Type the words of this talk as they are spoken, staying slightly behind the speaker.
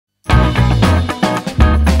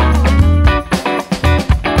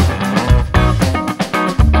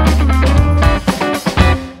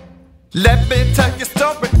Let me tell you a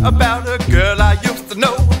story about a girl I used to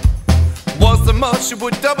know. Was the most she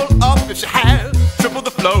would double up if she had triple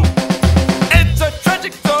the flow. It's a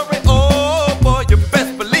tragic story, oh boy, you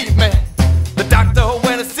best believe me. The doctor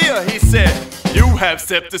went to see her, he said, you have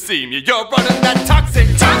septicemia. You're running that toxic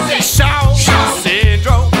shock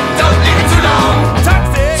syndrome. Don't leave it too long.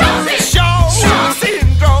 Toxic shock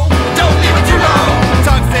syndrome. Don't leave it too long.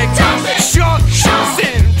 Toxic shock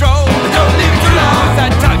syndrome. Don't leave it too long.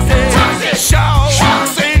 That toxic shock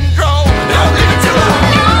syndrome. Don't leave it too long.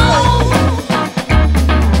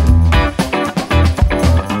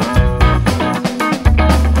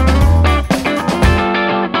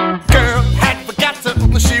 Girl had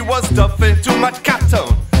forgotten she was stuffing too much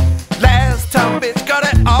cotton. Last time bitch got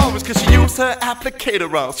it all was cause she used her applicator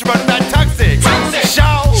wrong. She running that toxic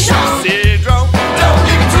shock syndrome. Don't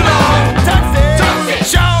leave it too long. Toxic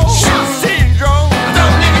shock syndrome.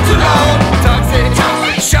 Don't leave it too long. Toxic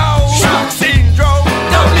shock syndrome.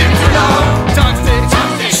 Don't leave it too long. Toxic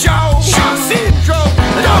shock syndrome.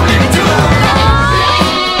 Don't leave it too long.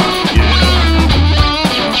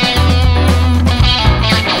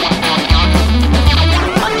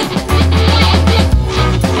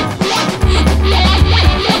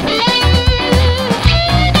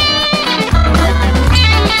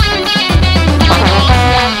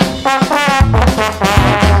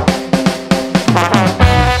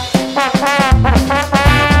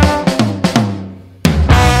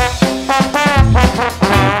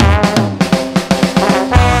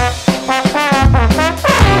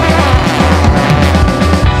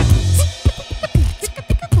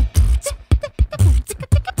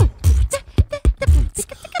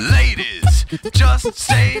 Ladies, just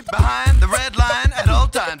stay behind the red line at all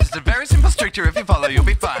times. It's a very simple stricture. If you follow, you'll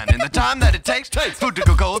be fine. In the time that it takes food to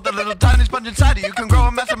go cold, the little tiny sponge inside of you can grow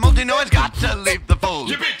a massive mold. You know it's got to leave the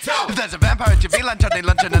fold. If there's a vampire at your feline, Sunday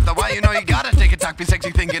luncheon at the Y, you know you gotta take a talk. Be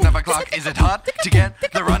sexy thinking of a clock. Is it hot to get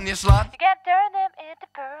the run you slot? You gotta turn them into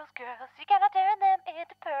pearls, girls. You gotta turn them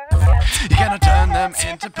into pearls, girls. You gotta turn them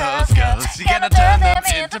into pearls, girls. You gotta turn them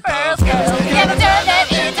into pearls, girls. You gotta turn them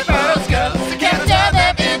into